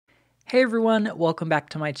Hey everyone, welcome back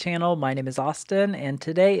to my channel. My name is Austin, and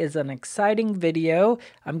today is an exciting video.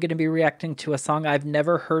 I'm going to be reacting to a song I've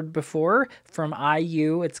never heard before from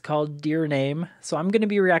IU. It's called Dear Name. So I'm going to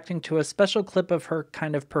be reacting to a special clip of her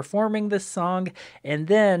kind of performing this song, and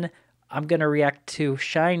then I'm going to react to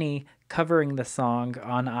SHINee covering the song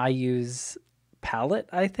on IU's Palette,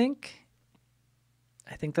 I think.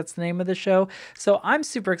 I think that's the name of the show. So I'm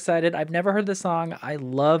super excited. I've never heard the song. I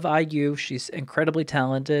love IU. She's incredibly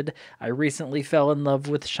talented. I recently fell in love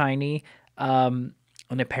with SHINee. And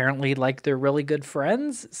apparently, like, they're really good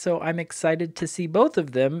friends. So I'm excited to see both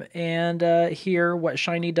of them and hear what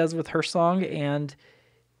SHINee does with her song and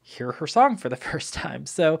hear her song for the first time.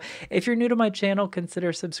 So if you're new to my channel,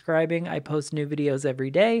 consider subscribing. I post new videos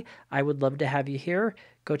every day. I would love to have you here.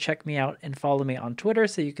 Go check me out and follow me on Twitter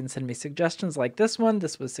so you can send me suggestions like this one.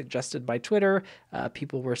 This was suggested by Twitter.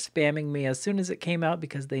 People were spamming me as soon as it came out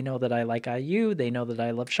because they know that I like IU. They know that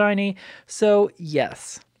I love SHINee. So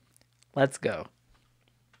yes, let's go.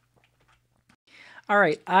 All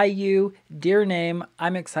right, IU, Dear Name.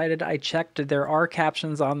 I'm excited. I checked. There are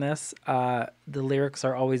captions on this. The lyrics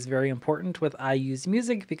are always very important with IU's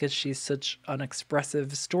music because she's such an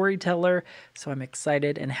expressive storyteller. So I'm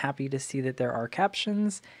excited and happy to see that there are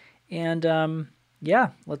captions. And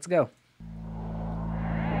yeah, let's go.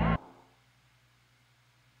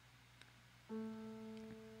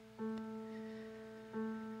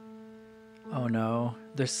 Oh no,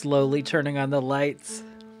 they're slowly turning on the lights.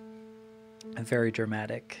 Very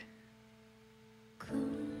dramatic.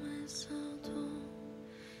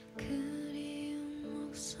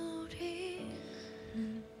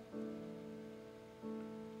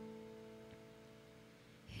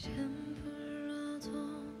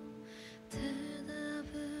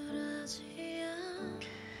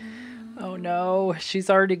 Oh no, she's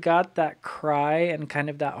already got that cry and kind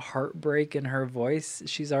of that heartbreak in her voice.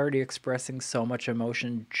 She's already expressing so much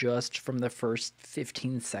emotion just from the first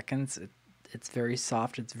 15 seconds. It's very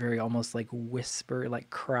soft. It's very almost like whisper, like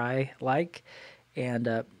cry-like,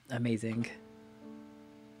 and amazing.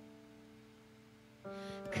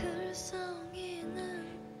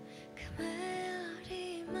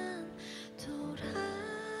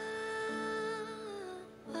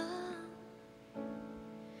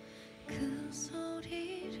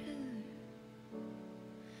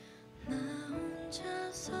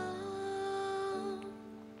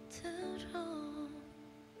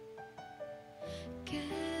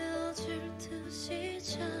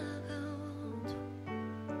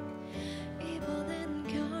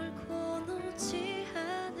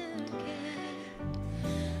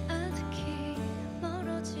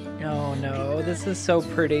 Oh no, this is so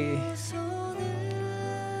pretty.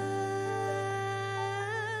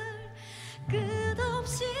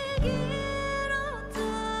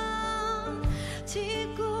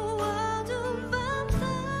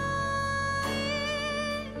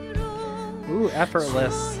 Ooh,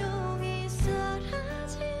 effortless.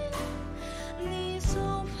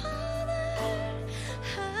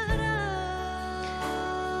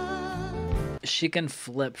 She can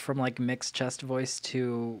flip from like mixed chest voice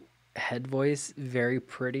to head voice very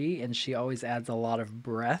pretty, and she always adds a lot of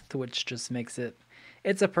breath, which just makes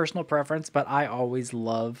it's a personal preference, but I always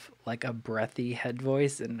love like a breathy head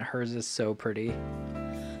voice, and hers is so pretty.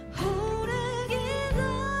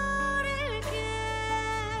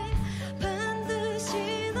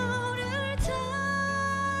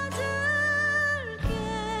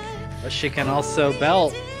 But she can also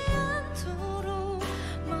belt.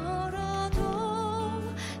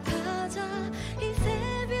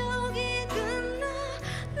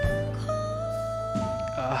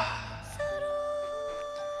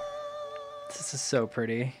 This is so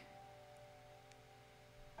pretty.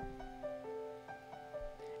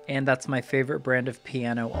 And that's my favorite brand of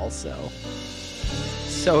piano also.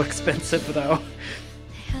 So expensive though.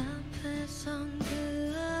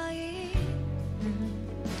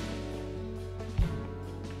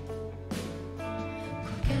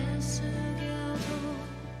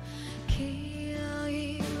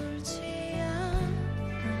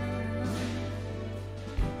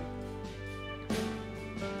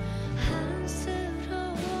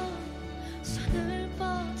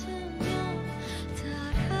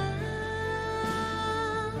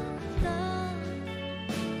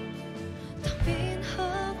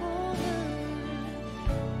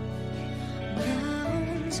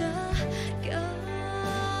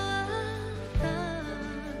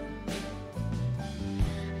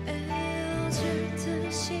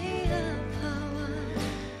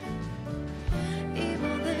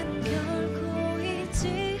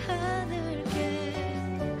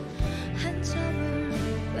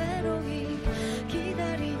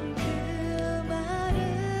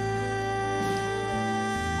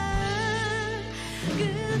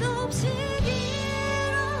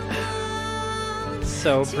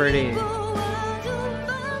 So pretty.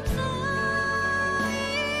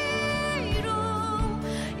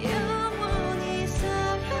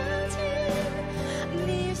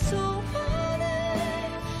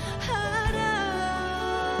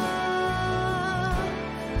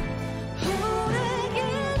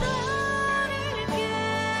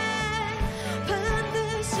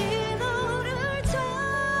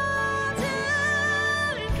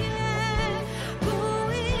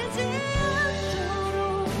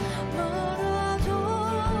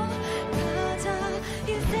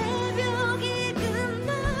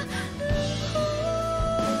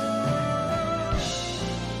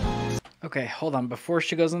 Okay, hold on. Before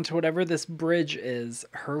she goes into whatever this bridge is,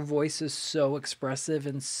 her voice is so expressive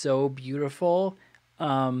and so beautiful.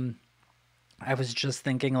 I was just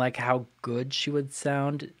thinking like how good she would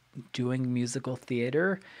sound doing musical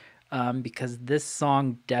theater, because this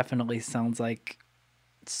song definitely sounds like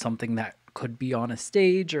something that could be on a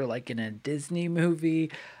stage or like in a Disney movie.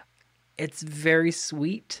 It's very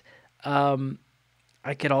sweet.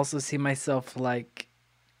 I could also see myself like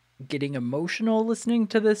getting emotional listening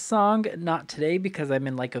to this song. Not today because I'm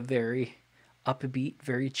in like a very upbeat,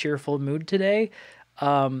 very cheerful mood today.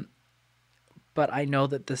 But I know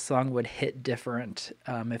that this song would hit different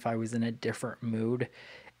if I was in a different mood.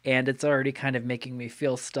 And it's already kind of making me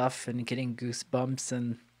feel stuff and getting goosebumps,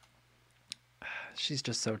 and she's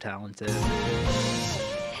just so talented.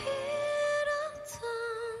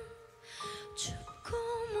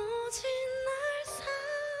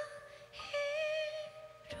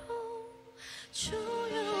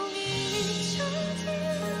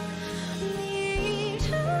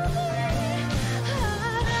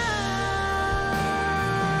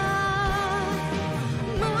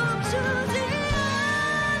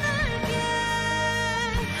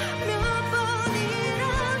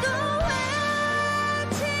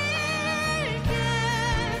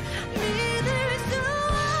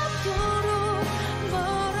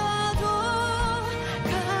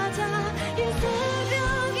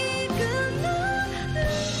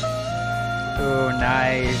 Oh,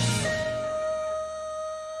 nice.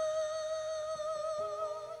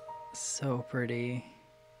 So pretty.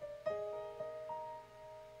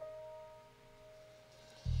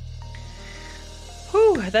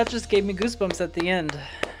 Whew, that just gave me goosebumps at the end.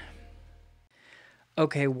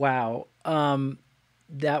 Okay, wow.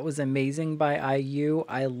 That was amazing by IU.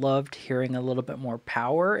 I loved hearing a little bit more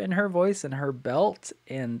power in her voice and her belt,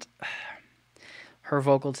 and her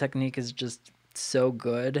vocal technique is just so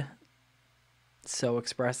good. So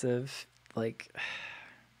expressive. Like,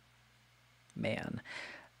 man,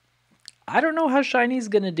 I don't know how SHINee's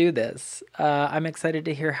gonna do this. I'm excited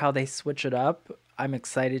to hear how they switch it up. I'm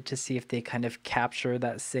excited to see if they kind of capture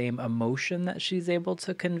that same emotion that she's able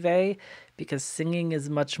to convey, because singing is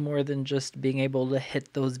much more than just being able to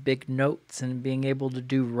hit those big notes and being able to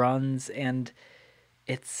do runs, and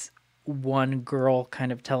it's one girl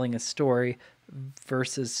kind of telling a story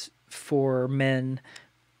versus four men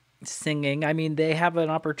singing. I mean, they have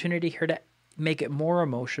an opportunity here to make it more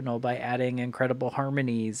emotional by adding incredible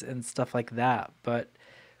harmonies and stuff like that. But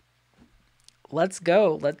let's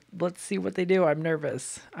go. Let's see what they do. I'm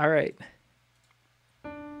nervous. All right.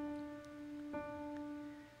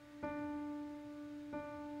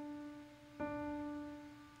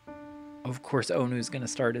 Of course, Onu's gonna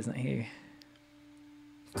start, isn't he?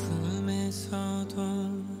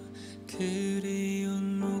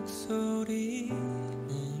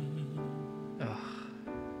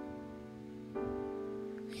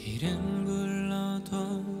 이름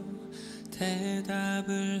불러도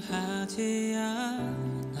대답을 하지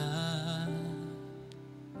않아.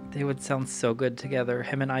 They would sound so good together,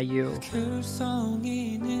 him and IU.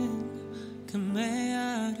 글썽이는 그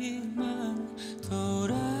메아리만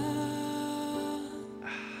돌아와.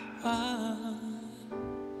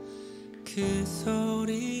 그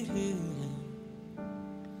소리를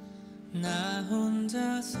나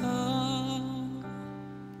혼자서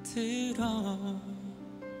들어.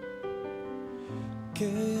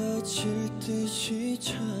 깨어질 듯이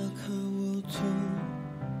차가워도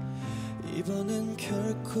이번엔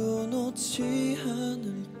결코 놓지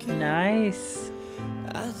않을게. Nice.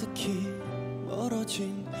 아득히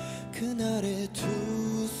멀어진 그날의 두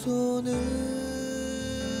손을.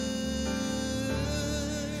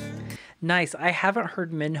 Nice. I haven't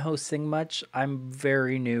heard Minho sing much. I'm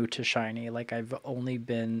very new to SHINee. Like I've only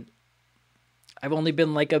been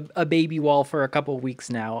like a baby wall for a couple weeks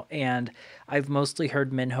now, and I've mostly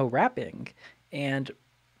heard Minho rapping, and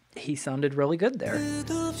he sounded really good there.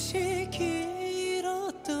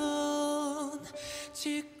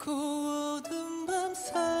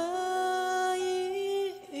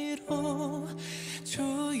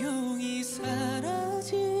 조용히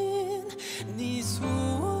사라진 네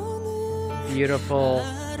소원을 Beautiful.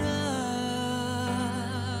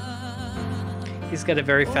 He's got a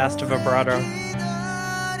very fast vibrato.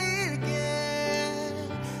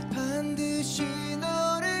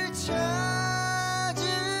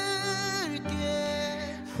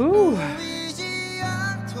 Whew.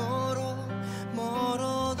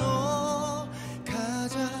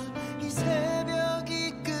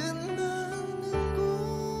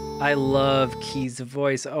 I love Key's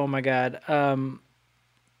voice. Oh my god.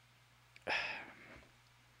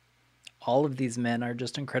 All of these men are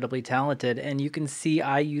just incredibly talented, and you can see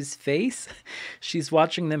IU's face. She's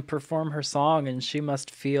watching them perform her song, and she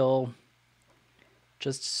must feel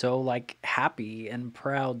just so like happy and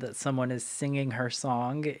proud that someone is singing her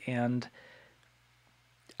song. And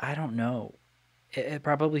I don't know, it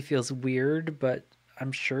probably feels weird, but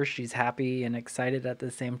I'm sure she's happy and excited at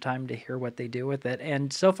the same time to hear what they do with it.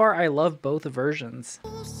 And so far, I love both versions.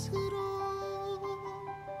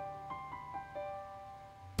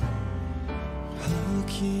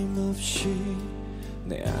 어김없이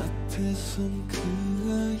내 앞에 선 그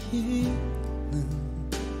아이는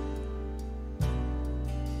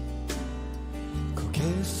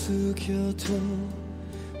고개 숙여도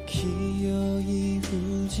기어이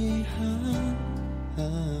울지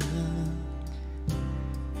않아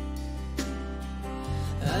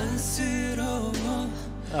안쓰러워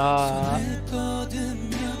손을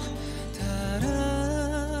뻗으며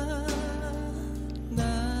달아나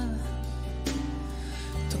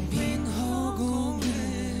텅 빈 허공에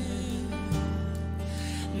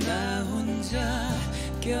나 혼자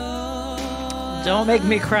Don't make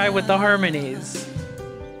me cry with the harmonies.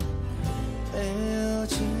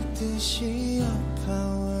 에어질 듯이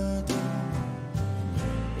아파와도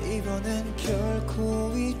이번엔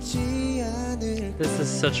결코 잊지 않을 This is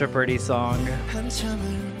such a pretty song.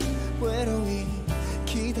 한참을 외로이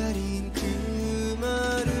기다린 그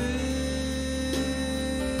말을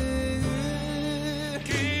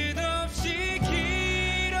끝없이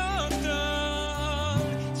길었던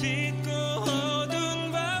짙고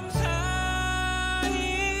어두운 밤 사이로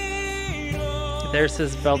There's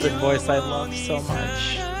his belted voice I love so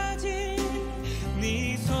much.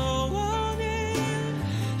 네 소원을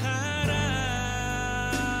알아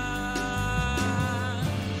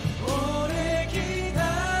오래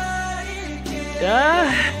기다릴게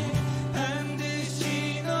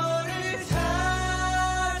반드시 너를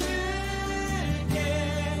찾을게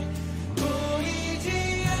보이지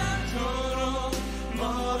않도록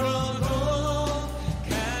멀어도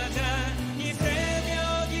가자 이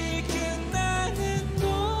새벽이 끝나는 곳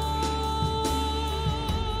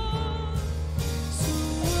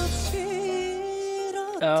수없이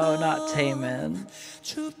Oh, not Taemin.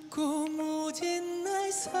 춥고 무진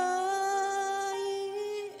날 사이로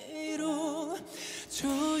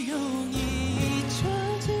조용히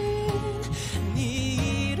잊혀진 네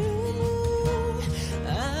이름을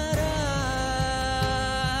알아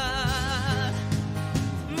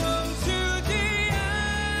멈추지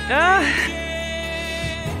않게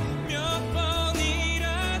몇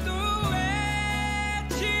번이라도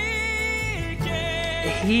외칠게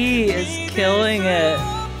He is killing it.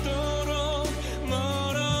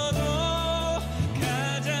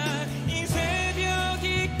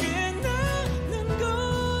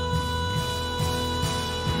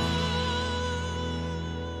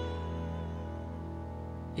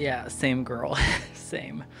 Yeah, same girl.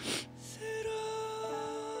 Same.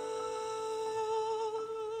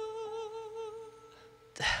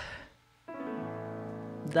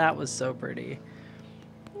 That was so pretty.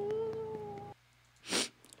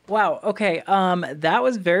 Wow, okay. That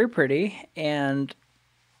was very pretty, and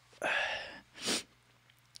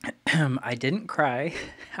I didn't cry.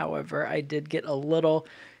 However, I did get a little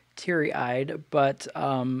teary-eyed, but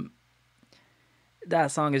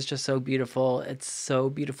that song is just so beautiful. It's so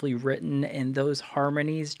beautifully written, and those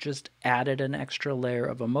harmonies just added an extra layer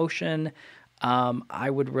of emotion. I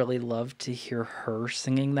would really love to hear her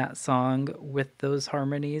singing that song with those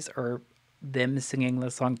harmonies, or them singing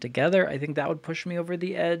the song together. I think that would push me over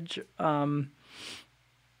the edge.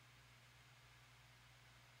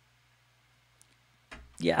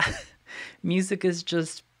 Yeah, music is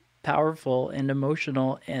just powerful and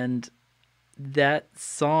emotional, and that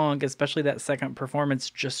song, especially that second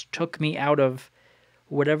performance, just took me out of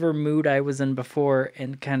whatever mood I was in before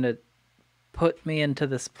and kind of put me into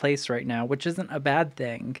this place right now, which isn't a bad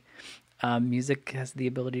thing. Music has the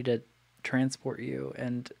ability to transport you,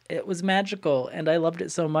 and it was magical, and I loved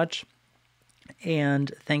it so much.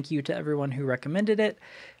 And thank you to everyone who recommended it.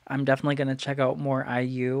 I'm definitely going to check out more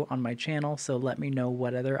IU on my channel, so let me know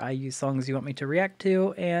what other IU songs you want me to react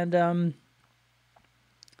to. And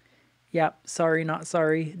yeah, sorry, not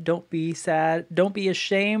sorry. Don't be sad. Don't be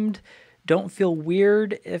ashamed. Don't feel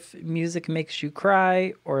weird if music makes you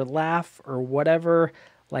cry or laugh or whatever.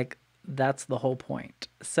 Like, that's the whole point.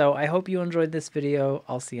 So I hope you enjoyed this video.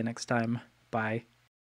 I'll see you next time. Bye.